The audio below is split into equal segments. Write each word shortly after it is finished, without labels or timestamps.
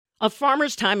A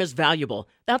farmer's time is valuable.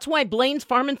 That's why Blaine's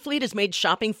Farm and Fleet has made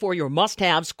shopping for your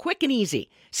must-haves quick and easy.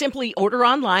 Simply order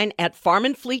online at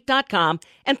farmandfleet.com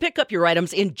and pick up your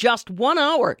items in just 1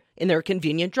 hour in their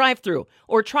convenient drive-thru.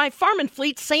 Or try Farm and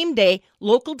Fleet's same-day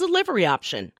local delivery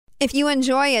option. If you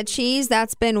enjoy a cheese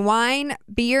that's been wine,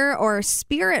 beer, or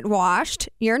spirit washed,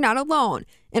 you're not alone.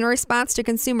 In response to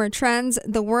consumer trends,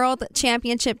 the World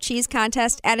Championship Cheese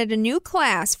Contest added a new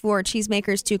class for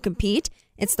cheesemakers to compete.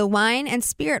 It's the wine and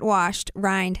spirit washed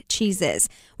rind cheeses.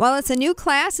 While it's a new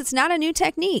class, it's not a new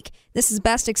technique. This is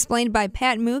best explained by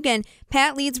Pat Mugen.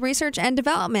 Pat leads research and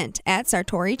development at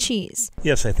Sartori Cheese.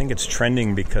 Yes, I think it's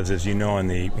trending because, as you know, in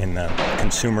the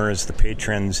consumers, the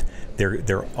patrons,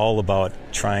 they're all about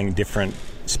trying different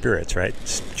spirits, right?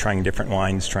 Trying different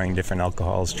wines, trying different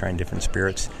alcohols, trying different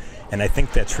spirits. And I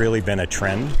think that's really been a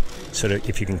trend. So that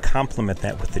if you can complement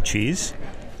that with the cheese,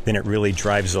 then it really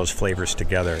drives those flavors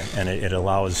together, and it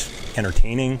allows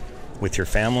entertaining with your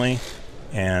family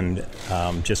and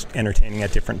just entertaining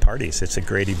at different parties. It's a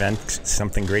great event,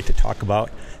 something great to talk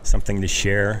about, something to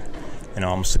share,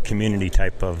 almost a community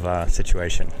type of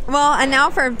situation. Well, and now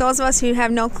for those of us who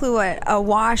have no clue what a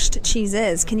washed cheese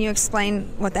is, can you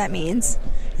explain what that means?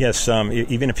 Yes,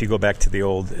 even if you go back to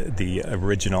the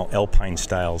original Alpine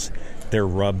styles, they're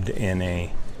rubbed in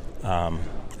a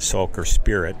soak or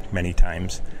spirit many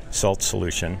times, salt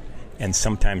solution, and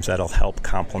sometimes that'll help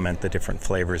complement the different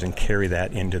flavors and carry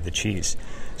that into the cheese.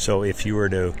 So if you were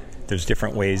to, there's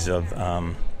different ways of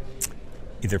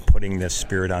either putting this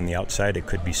spirit on the outside. It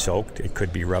could be soaked, it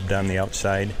could be rubbed on the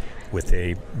outside with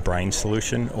a brine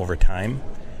solution over time,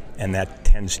 and that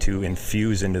tends to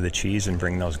infuse into the cheese and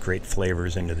bring those great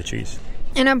flavors into the cheese.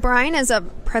 And a brine is a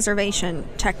preservation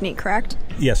technique, correct?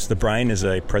 Yes, the brine is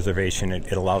a preservation.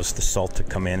 It allows the salt to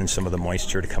come in and some of the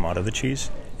moisture to come out of the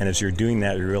cheese. And as you're doing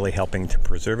that, you're really helping to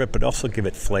preserve it, but also give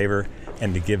it flavor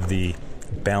and to give the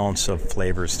balance of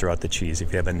flavors throughout the cheese.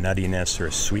 If you have a nuttiness or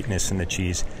a sweetness in the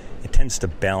cheese, it tends to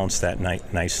balance that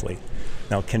nicely.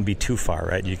 Now, it can be too far,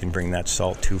 right? You can bring that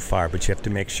salt too far, but you have to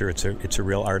make sure it's a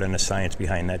real art and a science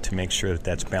behind that to make sure that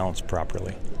that's balanced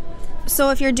properly.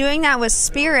 So if you're doing that with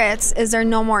spirits, is there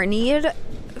no more need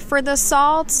for the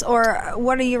salts, or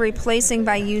what are you replacing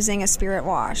by using a spirit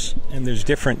wash? And there's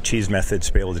different cheese methods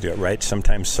to be able to do it, right?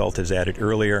 Sometimes salt is added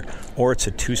earlier, or it's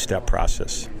a two-step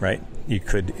process, right? You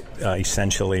could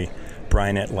essentially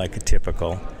brine it like a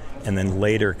typical, and then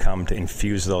later come to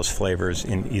infuse those flavors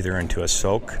either into a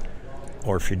soak,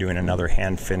 or if you're doing another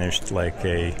hand-finished like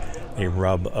a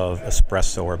rub of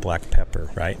espresso or black pepper,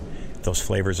 right? Those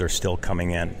flavors are still coming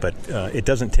in, but it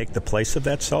doesn't take the place of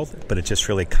that salt, but it just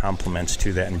really complements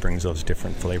to that and brings those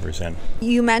different flavors in.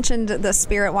 You mentioned the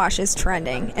spirit wash is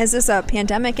trending. Is this a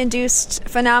pandemic-induced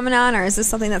phenomenon, or is this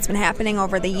something that's been happening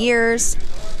over the years?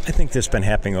 I think this has been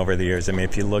happening over the years. I mean,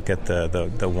 if you look at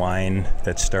the wine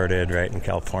that started right in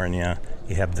California,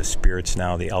 you have the spirits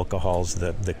now, the alcohols,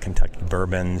 the Kentucky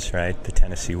bourbons, right, the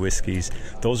Tennessee whiskeys.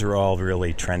 Those are all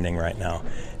really trending right now,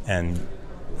 and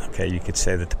okay, you could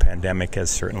say that the pandemic has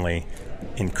certainly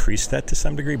increased that to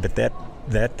some degree, but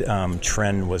that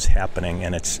trend was happening,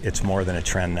 and it's more than a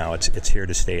trend now. It's here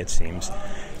to stay, it seems.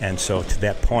 And so to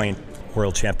that point,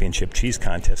 World Championship Cheese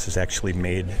Contest has actually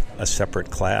made a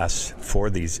separate class for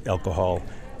these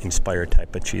alcohol-inspired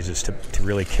type of cheeses to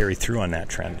really carry through on that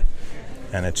trend.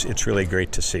 And it's really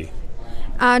great to see.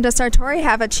 Does Sartori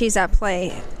have a cheese at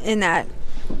play in that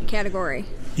category?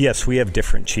 Yes, we have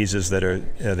different cheeses that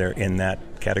are in that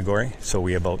category. So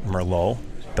we have Merlot,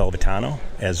 Belvitano,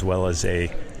 as well as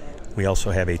we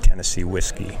also have a Tennessee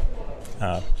whiskey,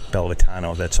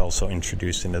 Belvitano, that's also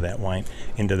introduced into that wine,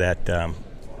 into that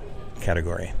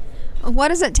category. What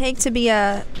does it take to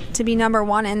be number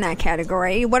one in that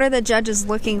category? What are the judges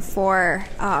looking for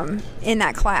in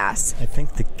that class? I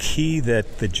think the key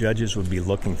that the judges would be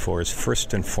looking for is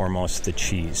first and foremost the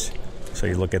cheese. So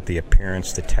you look at the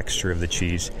appearance, the texture of the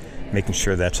cheese, making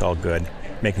sure that's all good,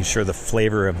 making sure the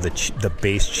flavor of the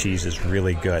base cheese is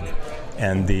really good,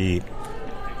 and the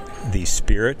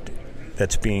spirit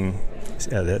that's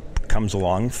that comes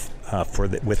along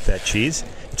with that cheese.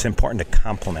 It's important to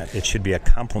complement. It should be a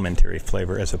complementary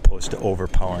flavor as opposed to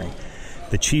overpowering.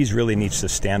 The cheese really needs to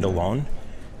stand alone,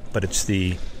 but it's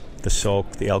the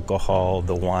soak, the alcohol,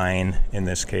 the wine in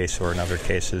this case, or in other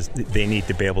cases, they need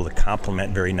to be able to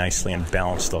complement very nicely and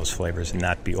balance those flavors and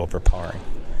not be overpowering.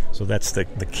 So that's the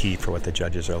key for what the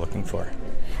judges are looking for.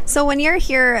 So when you're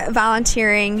here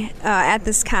volunteering at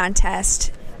this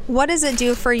contest, what does it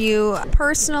do for you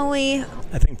personally?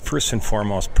 I think first and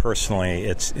foremost, personally,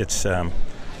 it's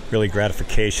really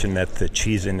gratification that the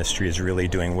cheese industry is really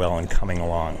doing well and coming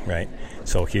along, right?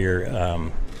 So here,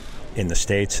 in the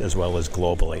States as well as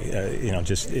globally.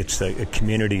 It's a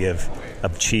community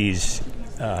of cheese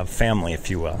family, if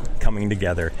you will, coming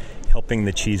together, helping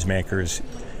the cheesemakers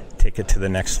take it to the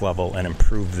next level and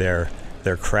improve their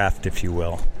craft, if you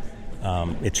will.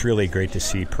 It's really great to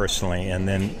see personally. And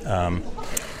then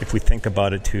if we think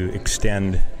about it to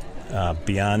extend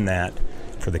beyond that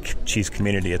for the cheese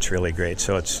community, it's really great.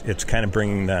 So it's kind of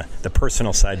bringing the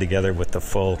personal side together with the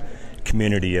full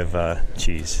community of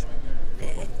cheese.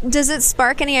 Does it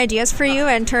spark any ideas for you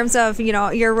in terms of,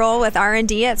 your role with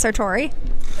R&D at Sartori?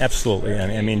 Absolutely.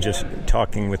 I mean, just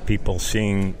talking with people,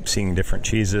 seeing different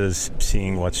cheeses,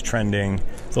 seeing what's trending,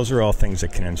 those are all things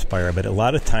that can inspire. But a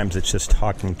lot of times it's just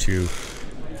talking to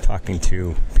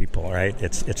people, right?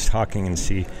 It's talking and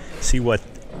see what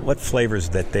flavors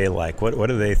that they like.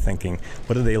 What are they thinking?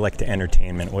 What do they like to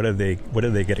entertainment? What do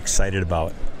they get excited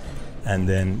about? And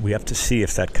then we have to see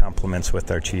if that complements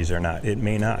with our cheese or not. It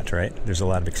may not, right? There's a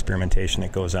lot of experimentation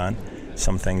that goes on.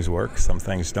 Some things work, some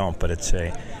things don't. But it's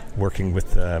working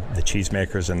with the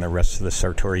cheesemakers and the rest of the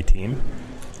Sartori team.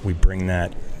 We bring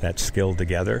that skill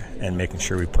together and making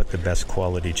sure we put the best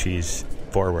quality cheese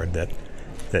forward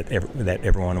that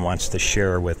everyone wants to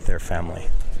share with their family.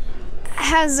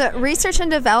 Has research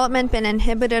and development been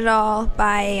inhibited at all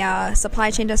by supply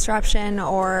chain disruption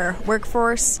or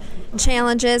workforce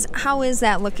challenges? How is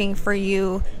that looking for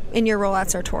you in your role at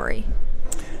Sartori?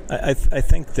 I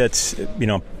think that's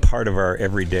part of our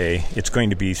everyday. It's going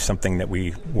to be something that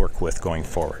we work with going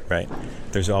forward, right?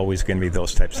 There's always going to be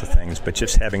those types of things, but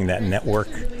just having that network,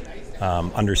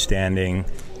 understanding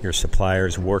your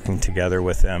suppliers, working together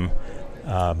with them,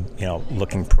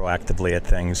 looking proactively at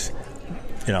things,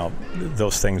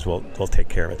 those things will take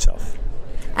care of itself.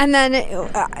 And then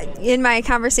in my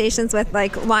conversations with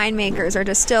winemakers or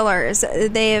distillers,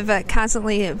 they've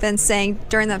constantly been saying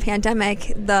during the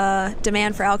pandemic the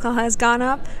demand for alcohol has gone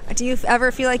up. Do you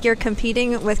ever feel like you're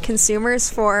competing with consumers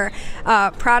for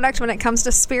product when it comes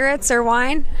to spirits or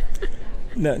wine?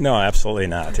 No, absolutely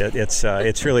not.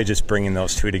 It's really just bringing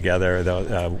those two together,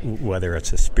 whether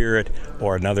it's a spirit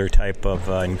or another type of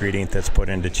ingredient that's put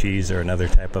into cheese or another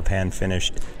type of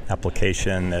hand-finished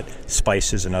application, that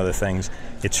spices and other things.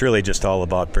 It's really just all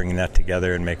about bringing that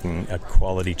together and making a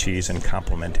quality cheese and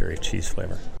complementary cheese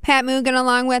flavor. Pat Mugen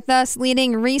along with us,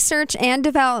 leading research and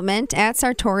development at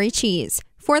Sartori Cheese.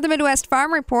 For the Midwest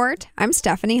Farm Report, I'm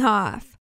Stephanie Hoff.